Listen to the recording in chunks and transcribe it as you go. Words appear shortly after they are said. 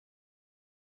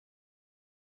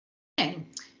Okay.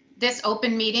 This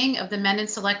open meeting of the Mendon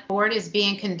Select Board is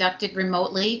being conducted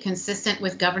remotely, consistent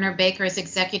with Governor Baker's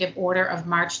executive order of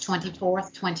March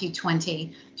 24th,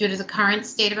 2020, due to the current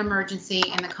state of emergency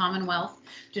in the Commonwealth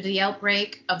due to the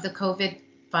outbreak of the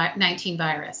COVID-19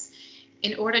 virus.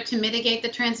 In order to mitigate the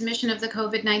transmission of the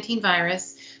COVID-19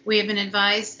 virus, we have been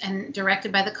advised and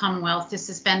directed by the Commonwealth to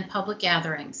suspend public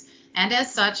gatherings. And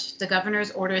as such, the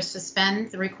governor's orders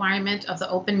suspend the requirement of the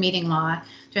open meeting law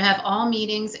to have all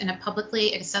meetings in a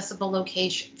publicly accessible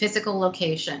physical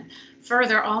location.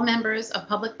 Further, all members of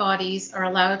public bodies are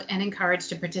allowed and encouraged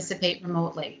to participate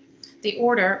remotely. The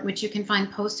order, which you can find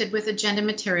posted with agenda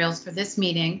materials for this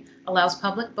meeting, allows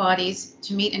public bodies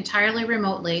to meet entirely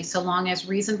remotely so long as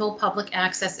reasonable public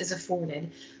access is afforded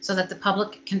so that the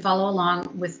public can follow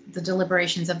along with the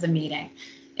deliberations of the meeting.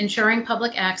 Ensuring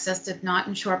public access does not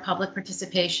ensure public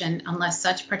participation unless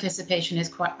such participation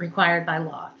is required by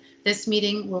law. This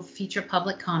meeting will feature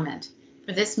public comment.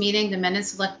 For this meeting, the Mendon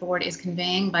Select Board is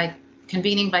convening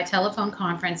by telephone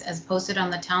conference as posted on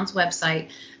the town's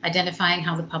website, identifying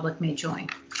how the public may join.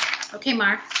 Okay,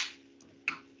 Mark.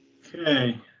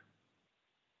 Okay.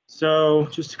 So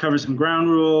just to cover some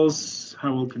ground rules,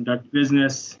 how we'll conduct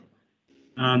business.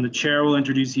 The chair will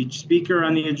introduce each speaker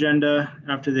on the agenda.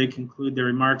 After they conclude their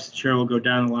remarks, the chair will go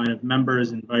down the line of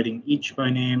members, inviting each by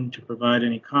name to provide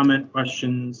any comment,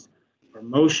 questions, or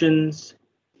motions.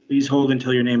 Please hold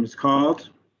until your name is called.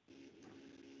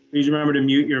 Please remember to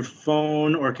mute your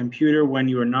phone or computer when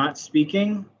you are not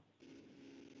speaking.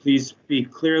 Please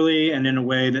speak clearly and in a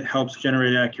way that helps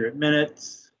generate accurate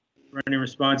minutes. For any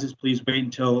responses, please wait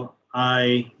until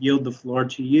I yield the floor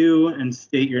to you and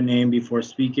state your name before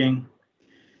speaking.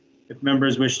 If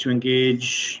members wish to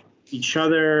engage each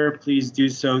other, please do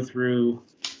so through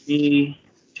me,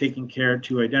 taking care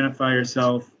to identify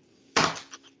yourself.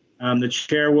 The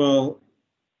chair will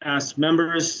ask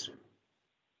members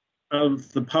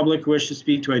of the public who wish to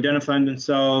speak to identify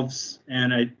themselves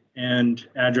and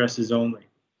addresses only.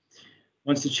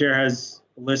 Once the chair has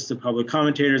a list of public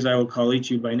commentators, I will call each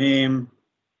of you by name.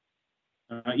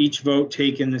 Each vote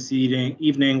taken this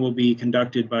evening will be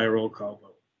conducted by a roll call vote.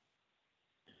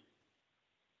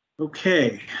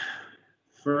 Okay,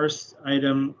 first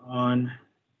item on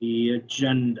the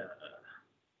agenda.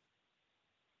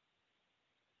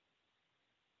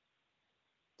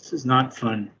 This is not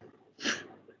fun.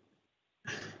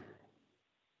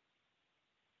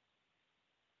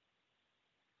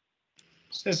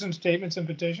 Citizen statements and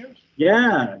petitions?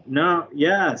 Yeah, no,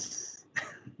 yes.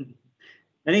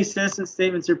 Any citizen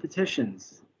statements or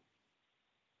petitions?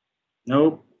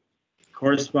 Nope.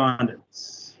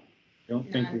 Correspondence? Don't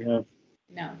think we have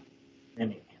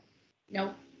any.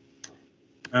 Nope.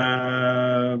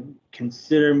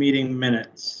 Consider meeting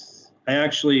minutes. I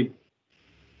actually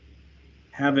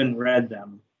haven't read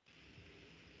them.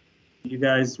 You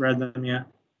guys read them yet?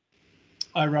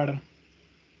 I read them.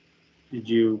 Did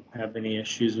you have any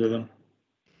issues with them?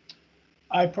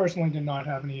 I personally did not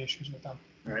have any issues with them.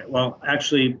 All right, well,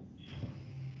 actually,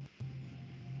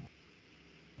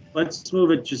 let's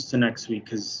move it just to next week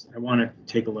because I want to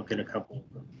take a look at a couple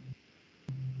of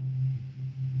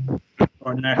them.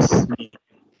 Or next meeting.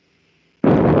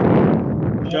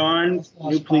 John,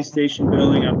 new police station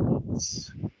building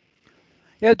updates.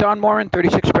 Yeah, Don Moran,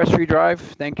 36 Crestry Drive.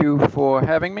 Thank you for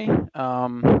having me.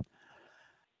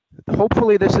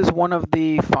 Hopefully this is one of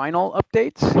the final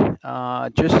updates.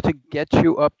 Just to get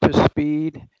you up to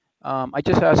speed, I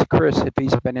just asked Chris if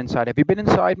he's been inside. Have you been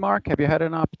inside, Mark? Have you had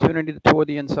an opportunity to tour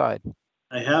the inside?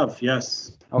 I have,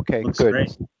 yes. Okay, looks good.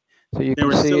 Great. So you they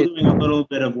were can see still it. doing a little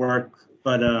bit of work,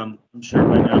 but I'm sure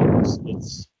by now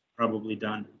it's probably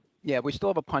done. Yeah, we still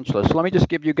have a punch list. So let me just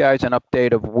give you guys an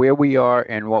update of where we are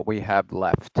and what we have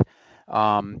left.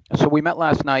 So we met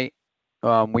last night.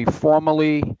 We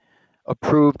formally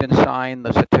approved and signed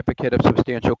the certificate of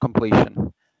substantial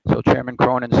completion. So Chairman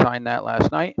Cronin signed that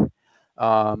last night.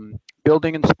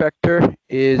 Building inspector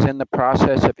is in the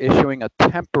process of issuing a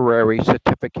temporary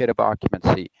certificate of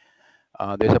occupancy.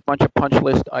 There's a bunch of punch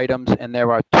list items, and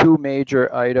there are two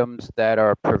major items that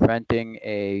are preventing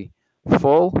a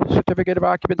full certificate of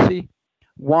occupancy.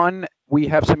 One, we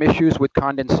have some issues with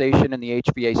condensation in the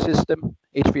HVAC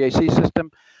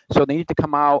system. So they need to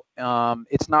come out.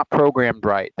 It's not programmed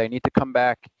right. They need to come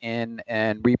back in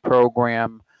and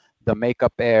reprogram the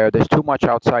makeup air. There's too much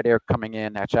outside air coming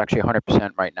in. That's actually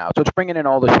 100% right now. So it's bringing in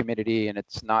all this humidity and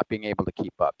it's not being able to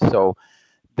keep up. So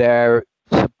they're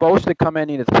supposed to come in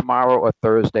either tomorrow or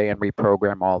Thursday and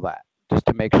reprogram all that just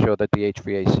to make sure that the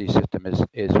HVAC system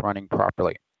is running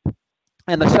properly.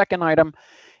 And the second item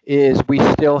is we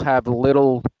still have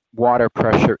little water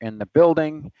pressure in the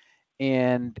building,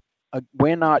 and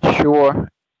we're not sure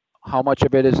how much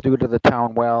of it is due to the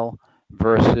town well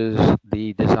versus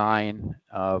the design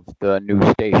of the new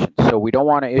station. So we don't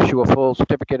want to issue a full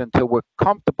certificate until we're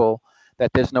comfortable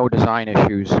that there's no design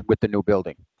issues with the new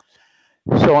building.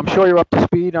 So I'm sure you're up to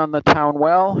speed on the town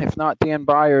well. If not, Dan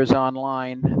Byers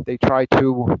online. They tried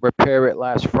to repair it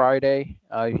last Friday.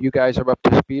 You guys are up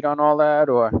to speed on all that,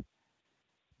 or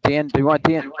Dan? Do you want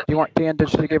Dan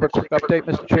just to give a quick update,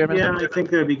 Mr. Chairman? Yeah, I think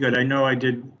that'd be good. I know I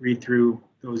did read through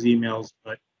those emails,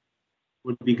 but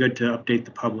would be good to update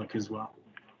the public as well.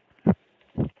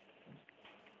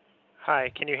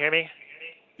 Hi, can you hear me?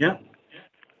 Yeah.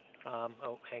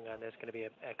 Oh, hang on, there's going to be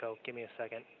an echo. Give me a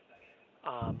second.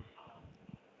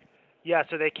 Yeah,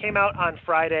 so they came out on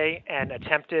Friday and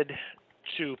attempted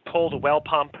to pull the well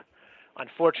pump.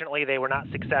 Unfortunately, they were not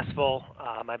successful.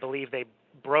 I believe they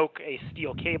broke a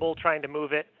steel cable trying to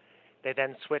move it. They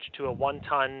then switched to a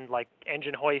 1-ton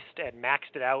engine hoist and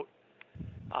maxed it out.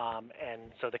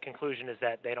 And so the conclusion is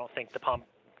that they don't think the pump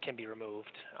can be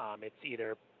removed. It's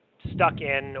either stuck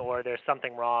in or there's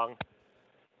something wrong.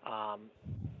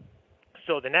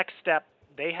 So the next step,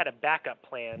 they had a backup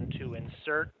plan to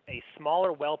insert a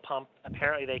smaller well pump.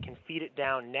 Apparently they can feed it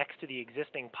down next to the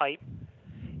existing pipe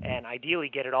and ideally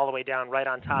get it all the way down right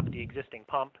on top of the existing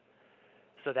pump.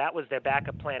 So that was their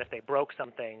backup plan if they broke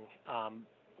something.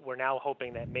 We're now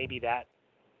hoping that maybe that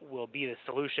will be the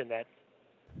solution that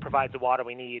provides the water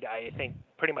we need. I think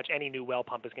pretty much any new well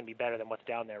pump is going to be better than what's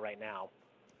down there right now.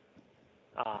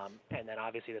 And then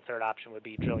obviously the third option would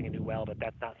be drilling a new well, but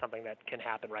that's not something that can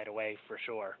happen right away for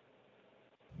sure.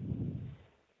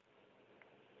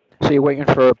 So you're waiting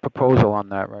for a proposal on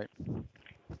that, right?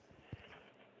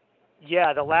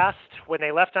 Yeah, when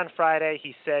they left on Friday,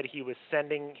 he said he was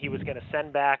going to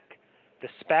send back the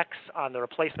specs on the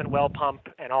replacement well pump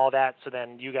and all that, so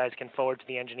then you guys can forward to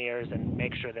the engineers and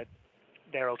make sure that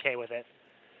they're okay with it.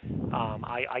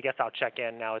 I guess I'll check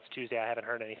in now. It's Tuesday. I haven't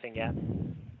heard anything yet.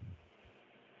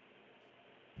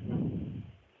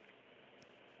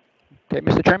 Okay,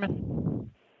 Mr. Chairman?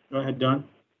 Go ahead, Don.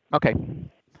 Okay.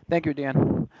 Thank you,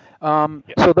 Dan.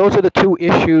 So those are the two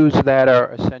issues that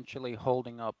are essentially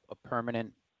holding up a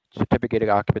permanent certificate of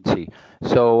occupancy.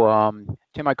 So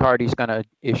Tim Icardi's going to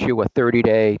issue a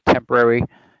 30-day temporary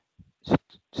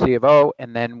C of O,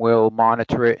 and then we'll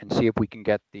monitor it and see if we can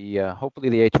get the, hopefully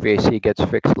the HVAC gets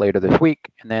fixed later this week.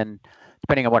 And then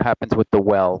depending on what happens with the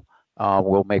well,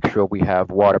 we'll make sure we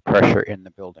have water pressure in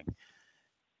the building.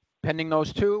 Pending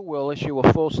those two, we'll issue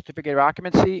a full certificate of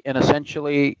occupancy, and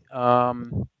essentially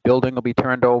building will be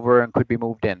turned over and could be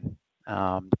moved in,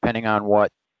 depending on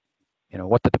what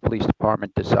the police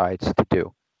department decides to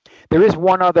do. There is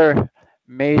one other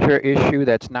major issue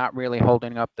that's not really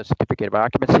holding up the certificate of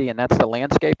occupancy, and that's the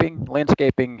landscaping.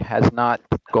 Landscaping has not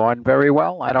gone very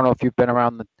well. I don't know if you've been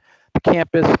around the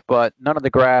campus, but none of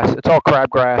the grass, it's all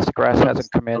crabgrass. The grass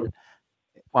hasn't come in.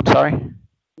 I'm sorry?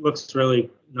 Looks really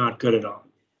not good at all.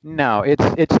 No,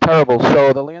 it's terrible.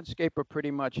 So the landscaper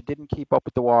pretty much didn't keep up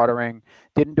with the watering,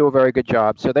 didn't do a very good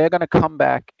job. So they're going to come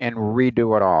back and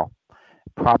redo it all,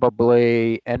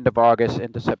 probably end of August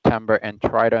into September, and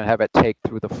try to have it take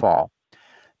through the fall.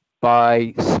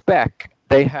 By spec,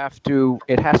 it has to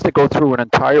go through an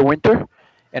entire winter,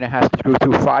 and it has to go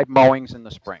through 5 mowings in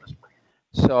the spring.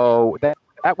 So that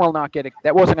wasn't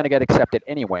going to get accepted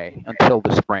anyway until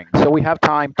the spring. So we have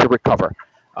time to recover.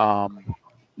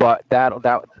 But that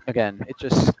again,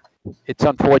 it's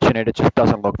unfortunate. It just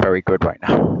doesn't look very good right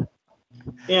now.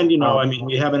 And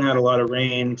we haven't had a lot of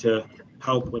rain to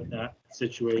help with that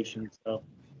situation. So.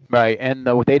 Right, and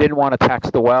they didn't want to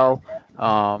tax the well,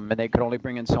 and they could only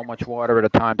bring in so much water at a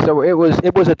time. So it was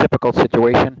a difficult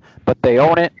situation. But they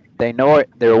own it, they know it,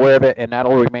 they're aware of it, and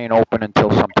that'll remain open until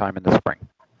sometime in the spring.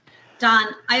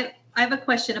 Don, I have a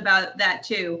question about that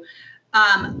too.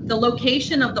 The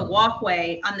location of the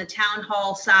walkway on the town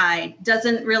hall side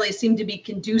doesn't really seem to be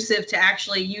conducive to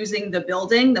actually using the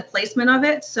building, the placement of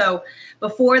it. So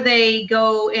before they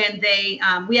go and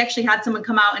we actually had someone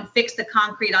come out and fix the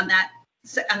concrete on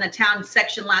the town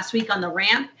section last week on the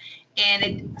ramp. And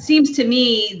it seems to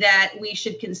me that we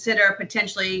should consider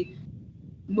potentially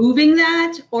moving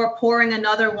that or pouring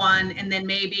another one and then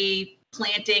maybe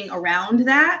planting around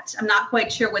that. I'm not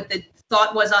quite sure what the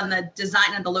thought was on the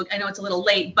design of the look. I know it's a little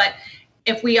late, but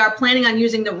if we are planning on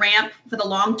using the ramp for the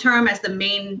long term as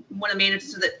one of the main,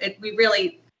 so that we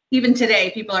really, even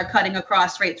today, people are cutting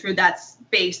across right through that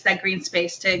space, that green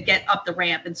space, to get up the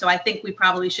ramp. And so I think we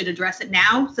probably should address it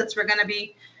now, since we're going to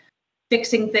be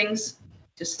fixing things.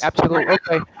 Absolutely.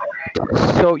 Okay.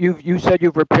 So you said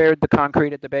you've repaired the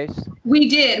concrete at the base? We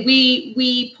did.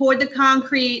 We poured the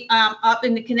concrete up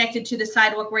and connected to the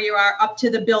sidewalk where you are up to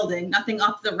the building, nothing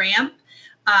up the ramp.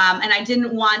 And I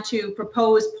didn't want to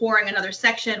propose pouring another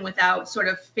section without sort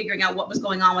of figuring out what was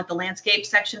going on with the landscape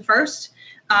section first.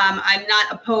 I'm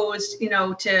not opposed,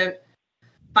 to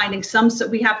finding so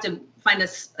we have to find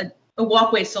a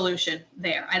walkway solution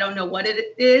there. I don't know what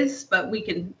it is, but we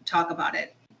can talk about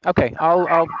it. Okay,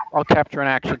 I'll capture an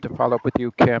action to follow up with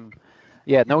you, Kim.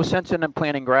 Yeah, no sense in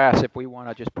planting grass if we want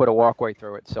to just put a walkway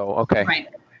through it. So, okay. Right.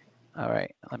 All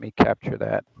right, let me capture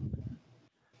that.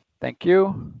 Thank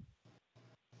you.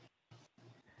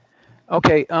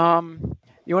 Okay,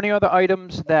 the only other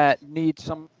items that need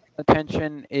some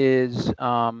attention is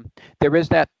there is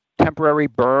that temporary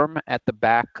berm at the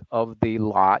back of the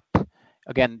lot.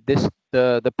 Again,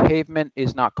 the pavement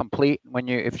is not complete.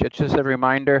 If it's just a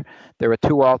reminder, there are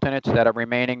 2 alternates that are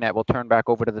remaining that will turn back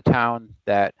over to the town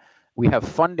that we have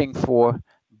funding for,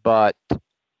 but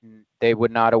they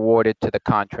would not award it to the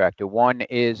contractor. One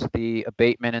is the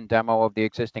abatement and demo of the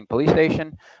existing police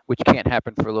station, which can't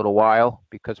happen for a little while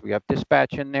because we have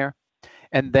dispatch in there.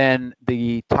 And then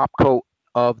the top coat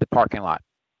of the parking lot.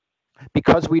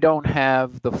 Because we don't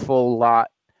have the full lot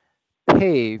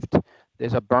paved,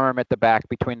 there's a berm at the back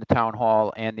between the town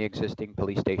hall and the existing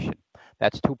police station.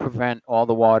 That's to prevent all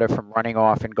the water from running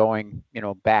off and going,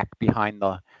 back behind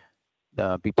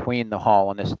between the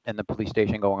hall and the police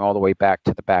station, going all the way back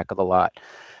to the back of the lot.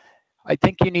 I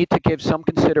think you need to give some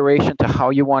consideration to how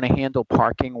you want to handle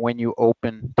parking when you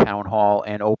open town hall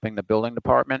and open the building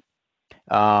department.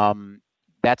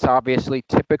 That's obviously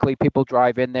typically people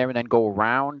drive in there and then go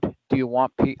around. I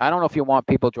don't know if you want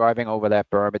people driving over that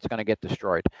berm. It's going to get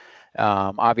destroyed.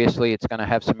 Obviously, it's going to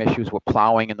have some issues with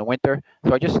plowing in the winter.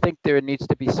 So I just think there needs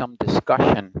to be some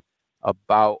discussion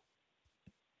about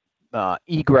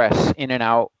egress in and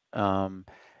out.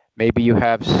 Maybe you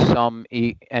have some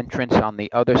entrance on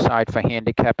the other side for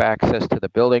handicap access to the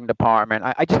building department.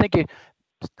 I just think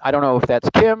I don't know if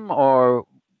that's Kim or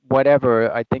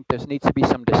whatever. I think there needs to be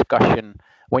some discussion.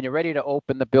 When you're ready to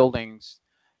open the buildings,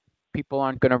 people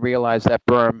aren't going to realize that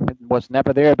berm was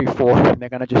never there before, and they're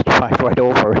going to just drive right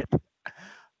over it.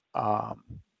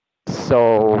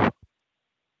 So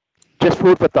just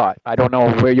food for thought. I don't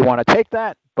know where you want to take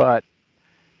that, but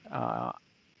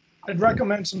I'd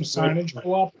recommend some signage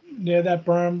go up near that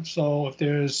berm, so if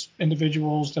there's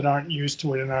individuals that aren't used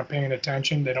to it and aren't paying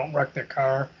attention, they don't wreck their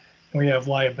car, and we have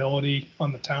liability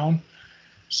on the town.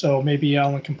 So maybe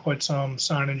Alan can put some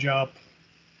signage up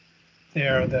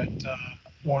there that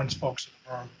warns folks of the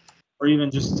berm. Or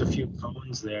even just a few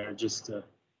cones there, just to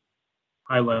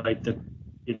highlight that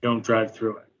you don't drive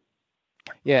through it.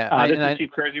 yeah. This is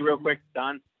Chief Kersey, real quick,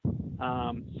 Don.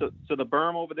 So the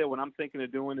berm over there, what I'm thinking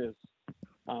of doing is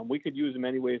we could use them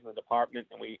anyways in the department,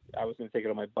 and I was going to take it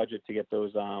on my budget to get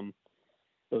those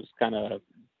kind of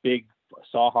big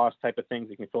sawhorse type of things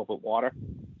that you can fill up with water.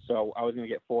 So I was going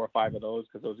to get 4 or 5 of those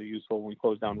because those are useful when we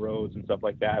close down roads and stuff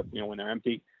like that, when they're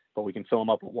empty. But we can fill them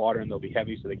up with water and they'll be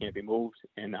heavy so they can't be moved.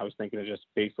 And I was thinking of just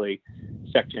basically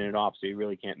sectioning it off so you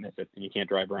really can't miss it and you can't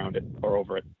drive around it or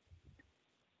over it.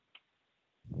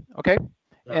 Okay.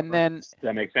 And then Does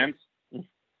that make sense?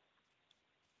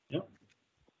 Yep.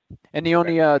 And the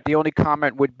only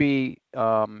comment would be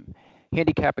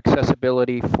handicap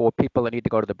accessibility for people that need to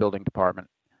go to the building department.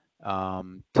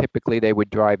 Typically, they would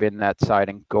drive in that side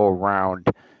and go around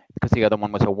because the other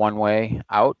one was a one-way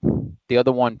out. The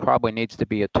other one probably needs to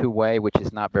be a two-way, which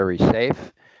is not very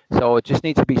safe. So it just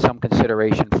needs to be some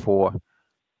consideration for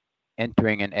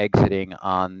entering and exiting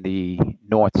on the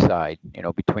north side,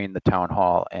 between the town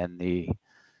hall and the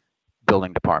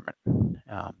building department.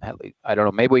 I don't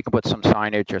know, maybe we can put some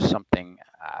signage or something,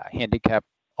 handicap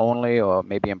only, or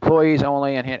maybe employees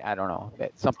only, and I don't know,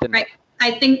 something. Right. I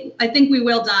think we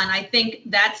will, Don. I think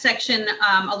that section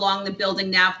along the building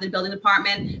now for the building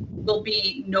department will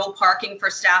be no parking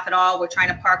for staff at all. We're trying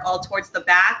to park all towards the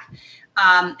back.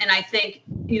 And I think,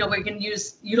 we can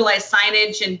utilize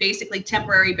signage and basically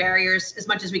temporary barriers as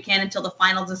much as we can until the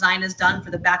final design is done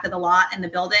for the back of the lot and the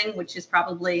building, which is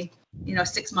probably,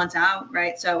 6 months out,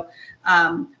 right? So,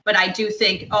 but I do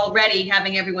think already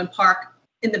having everyone park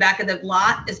in the back of the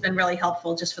lot has been really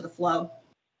helpful just for the flow.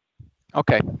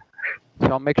 Okay. So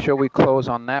I'll make sure we close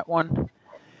on that one.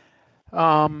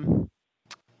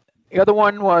 The other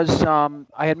one was,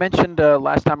 I had mentioned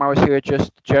last time I was here,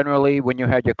 just generally when you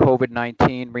had your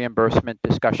COVID-19 reimbursement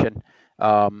discussion,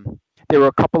 there were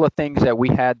a couple of things that we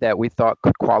had that we thought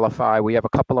could qualify. We have a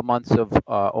couple of months of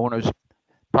owner's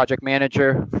project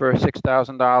manager for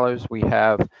 $6,000. We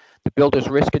have the builder's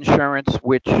risk insurance,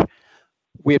 which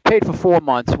we had paid for 4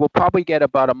 months. We'll probably get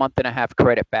about a month and a half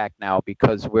credit back now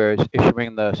because we're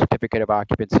issuing the certificate of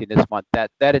occupancy this month. That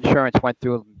insurance went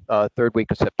through third week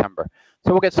of September.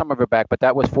 So we'll get some of it back, but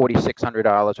that was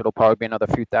 $4,600. It'll probably be another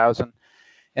few thousand.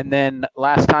 And then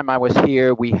last time I was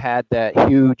here, we had that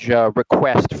huge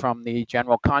request from the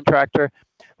general contractor.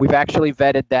 We've actually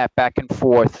vetted that back and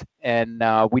forth, and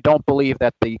we don't believe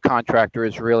that the contractor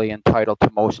is really entitled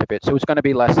to most of it. So it's going to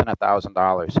be less than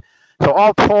 $1,000. So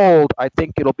all told, I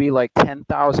think it'll be like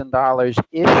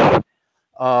 $10,000-ish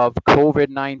of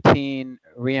COVID-19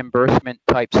 reimbursement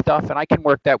type stuff. And I can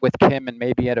work that with Kim and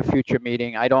maybe at a future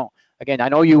meeting. I know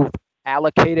you've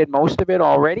allocated most of it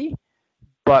already,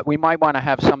 but we might want to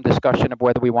have some discussion of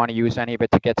whether we want to use any of it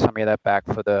to get some of that back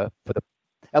for the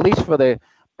at least for the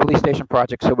police station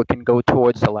project, so we can go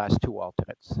towards the last two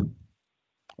alternates.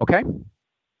 Okay?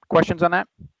 Questions on that?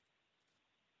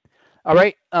 All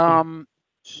right.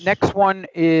 Next one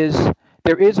is,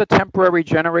 there is a temporary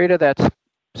generator that's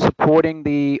supporting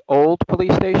the old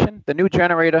police station. The new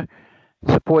generator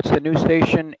supports the new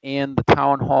station and the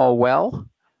town hall well,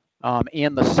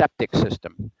 and the septic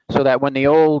system, so that when the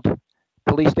old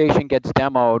police station gets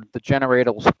demoed, the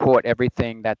generator will support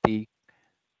everything that the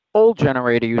old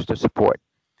generator used to support.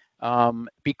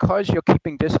 Because you're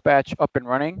keeping dispatch up and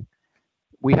running,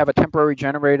 we have a temporary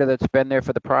generator that's been there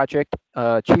for the project.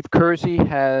 Chief Kersey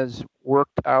has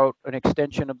worked out an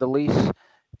extension of the lease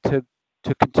to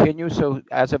continue. So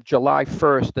as of July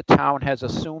 1st, the town has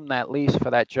assumed that lease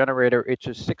for that generator, which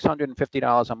is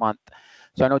 $650 a month.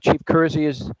 So I know Chief Kersey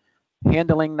is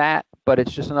handling that, but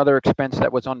it's just another expense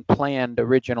that was unplanned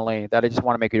originally that I just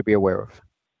want to make you to be aware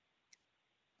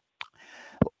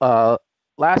of.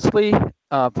 Lastly,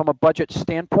 from a budget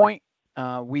standpoint,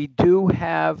 we do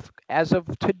have, as of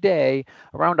today,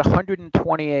 around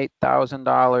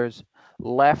 $128,000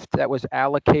 left that was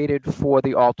allocated for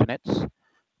the alternates,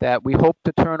 that we hope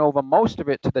to turn over most of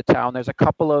it to the town. There's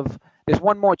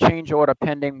one more change order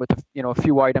pending with a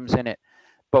few items in it,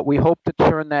 but we hope to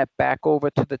turn that back over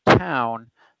to the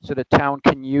town so the town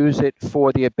can use it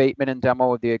for the abatement and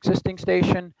demo of the existing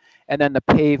station, and then the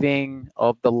paving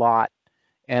of the lot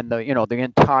and the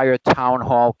entire town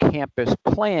hall campus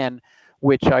plan,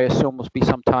 which I assume will be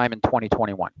sometime in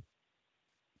 2021.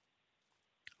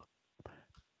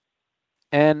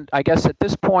 And I guess at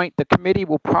this point, the committee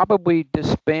will probably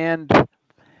disband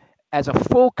as a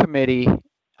full committee.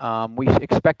 We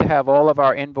expect to have all of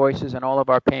our invoices and all of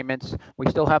our payments. We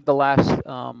still have the last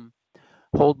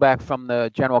holdback from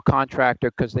the general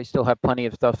contractor because they still have plenty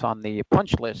of stuff on the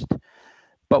punch list.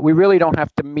 But we really don't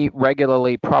have to meet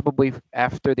regularly, probably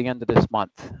after the end of this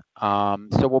month.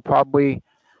 So we'll probably,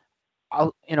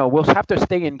 we'll have to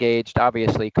stay engaged,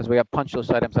 obviously, because we have punch list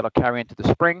items that'll carry into the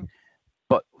spring.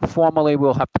 But formally,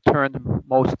 we'll have to turn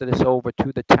most of this over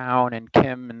to the town and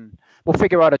Kim, and we'll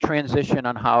figure out a transition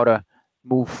on how to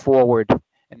move forward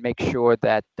and make sure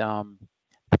that the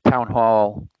town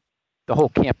hall, the whole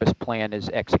campus plan is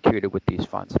executed with these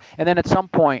funds. And then at some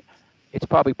point, it's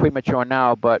probably premature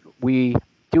now, but we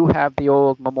do have the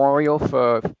old memorial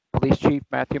for Police Chief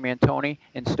Matthew Mantoni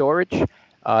in storage.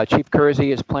 Chief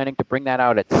Kersey is planning to bring that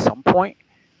out at some point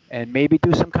and maybe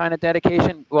do some kind of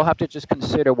dedication. We'll have to just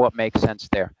consider what makes sense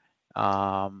there.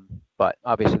 But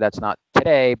obviously that's not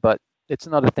today, but it's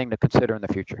another thing to consider in the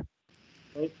future.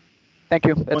 Right. Thank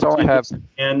you. That's all I have.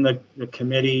 And the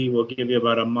committee will give you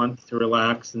about a month to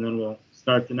relax, and then we'll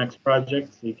start the next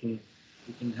project so you can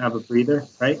have a breather,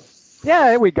 right? Yeah,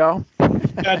 there we go.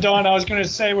 Yeah, Dawn, I was going to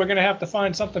say, we're going to have to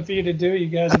find something for you to do. You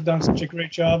guys have done such a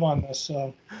great job on this.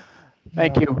 So,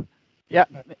 Thank you. Yeah,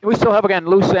 we still have, again,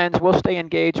 loose ends. We'll stay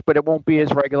engaged, but it won't be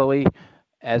as regularly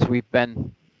as we've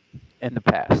been in the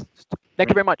past. Thank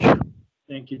you very much.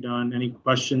 Thank you, Don. Any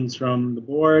questions from the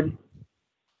board?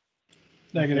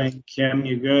 Negative. Okay. Kim,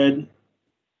 you good?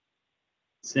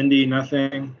 Cindy,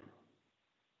 nothing?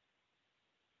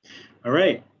 All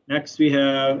right. Next we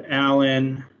have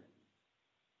Alan.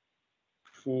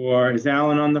 Is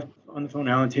Alan on the phone?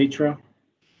 Alan Tatro?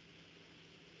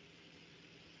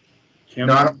 Kim?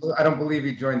 No, I don't believe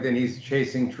he joined in. He's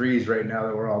chasing trees right now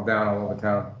that we're all down all over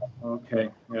town. Okay.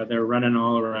 Yeah, they're running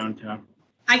all around town.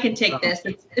 I can take this.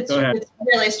 It's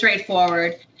really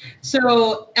straightforward.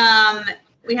 So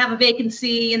we have a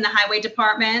vacancy in the highway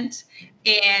department,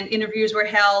 and interviews were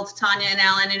held. Tanya and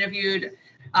Alan interviewed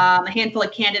a handful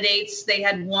of candidates. They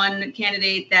had one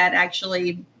candidate that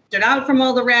actually stood out from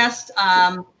all the rest.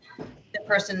 The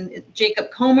person,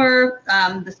 Jacob Comer,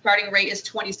 the starting rate is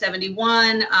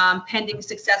 $20.71. Pending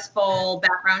successful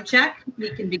background check, he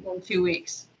can begin 2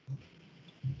 weeks.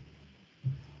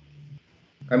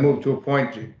 I move to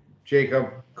appoint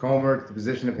Jacob Comer to the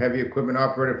position of heavy equipment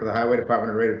operator for the Highway Department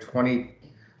at a rate of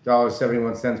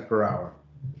 $20.71 per hour.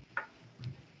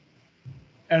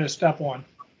 And it's step one.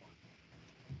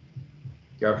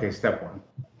 Yeah, okay, step one.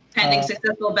 Pending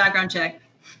successful background check.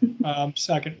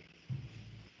 Second.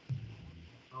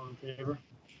 All in favor?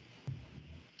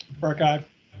 Burke, aye.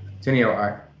 Tenio,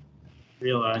 aye.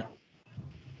 Real aye.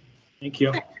 Thank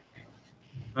you.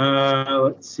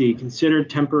 Let's see, consider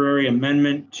temporary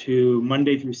amendment to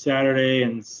Monday through Saturday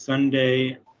and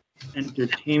Sunday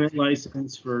entertainment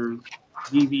license for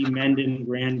DV Mendon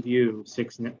Grandview,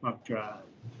 6 Nipmuc Drive.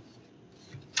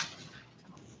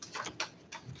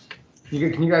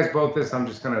 Can you guys vote this? I'm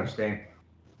just gonna abstain.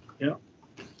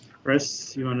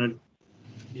 Chris, you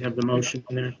have the motion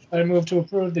in there? I move to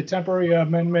approve the temporary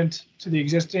amendment to the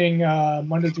existing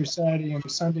Monday through Saturday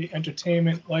and Sunday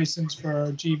entertainment license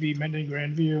for GV Mendon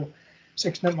Grandview,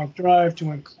 6 Nutmeg Drive,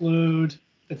 to include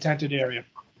the tented area.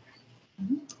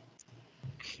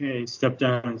 Okay, step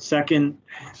down in second.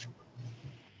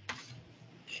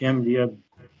 Kim, do you have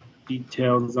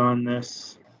details on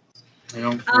this? I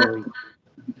don't really.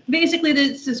 Basically,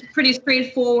 this is pretty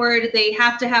straightforward. They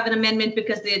have to have an amendment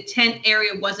because the tent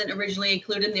area wasn't originally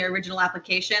included in the original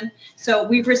application. So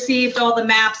we've received all the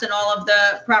maps and all of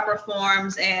the proper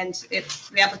forms, and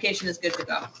the application is good to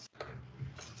go.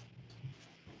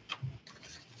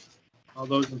 All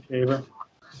those in favor?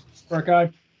 Burke, aye.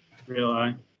 Real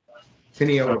aye.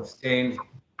 Tenio, abstain.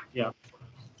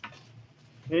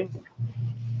 Okay.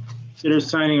 Consider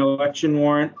signing election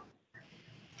warrant.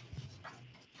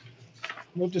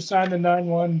 Move to sign the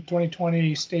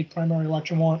 9/1/2020 state primary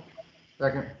election warrant.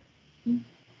 Second.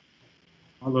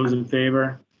 All those in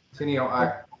favor? Tenio,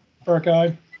 aye. Burke,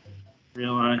 aye.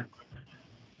 Real aye.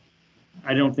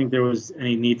 I don't think there was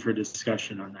any need for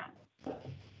discussion on that.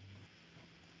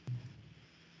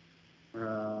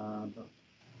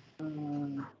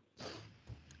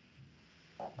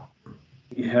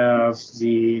 We have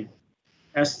the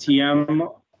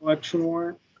STM election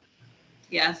warrant,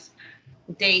 Yes.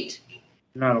 Date.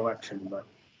 not election, but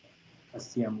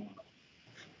STM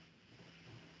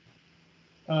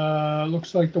warrant.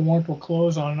 Looks like the warrant will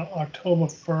close on October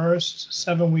 1st,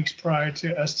 7 weeks prior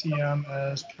to STM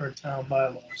as per town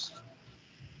bylaws.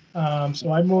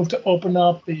 So I move to open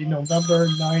up the November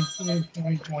 19th,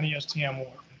 2020 STM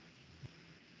warrant.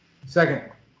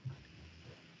 Second.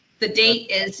 The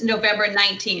date is November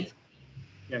 19th.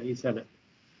 Yeah, he said it.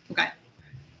 Okay.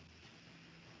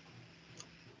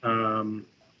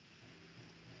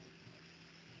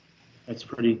 That's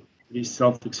pretty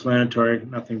self-explanatory,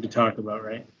 nothing to talk about,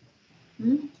 right?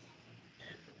 Mhm.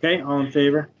 Okay, all in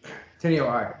favor? Tenio,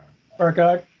 aye. Burke,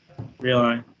 aye. Real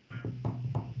aye.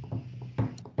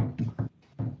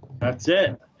 That's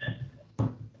it.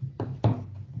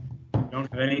 Don't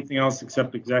have anything else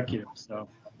except executive, so.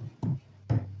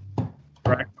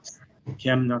 Correct.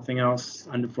 Kim, nothing else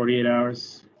under 48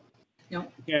 hours? No.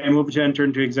 Okay, I move to enter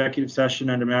into executive session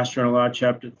under Mass General Law,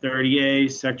 Chapter 30A,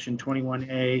 Section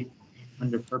 21A,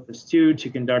 under Purpose 2, to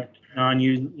conduct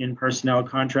non-union personnel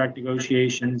contract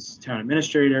negotiations, town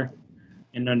administrator,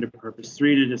 and under Purpose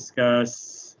 3, to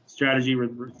discuss strategy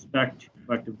with respect to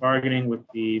collective bargaining with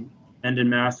the Mendon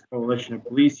Mass Coalition of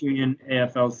Police Union,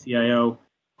 AFL-CIO,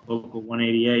 Local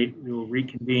 188. We will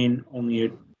reconvene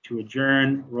only to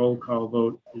adjourn. Roll call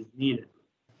vote is needed.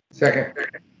 Second.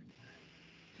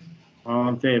 All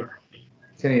in favor?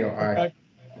 Tenio, aye.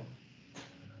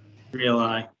 Real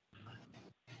aye.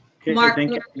 Okay, Mark,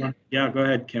 thank you. Yeah, go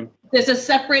ahead, Kim. There's a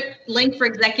separate link for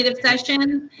executive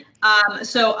session.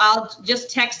 So I'll just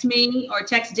text me or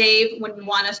text Dave when you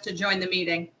want us to join the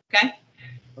meeting. Okay?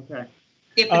 Okay.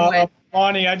 If and when.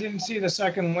 Lonnie, I didn't see the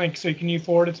second link, so can you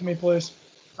forward it to me, please?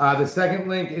 The second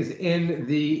link is in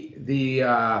the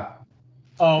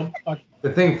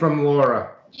The thing from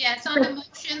Laura. Yeah, it's on the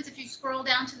motions. If you scroll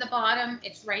down to the bottom,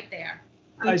 it's right there.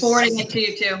 I'm forwarding it to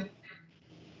you too.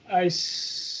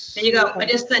 There you go. I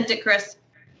just sent it, Chris.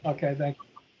 Okay, thank you.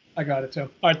 I got it too.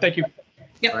 All right, thank you.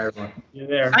 Yep. All right, everyone. You're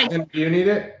there. Bye. Do you need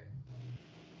it?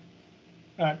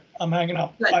 All right, I'm hanging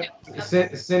up. Good. Bye.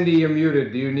 Cindy, you're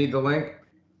muted. Do you need the link?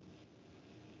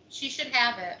 She should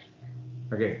have it.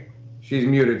 Okay, she's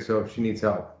muted, so if she needs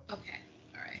help. Okay.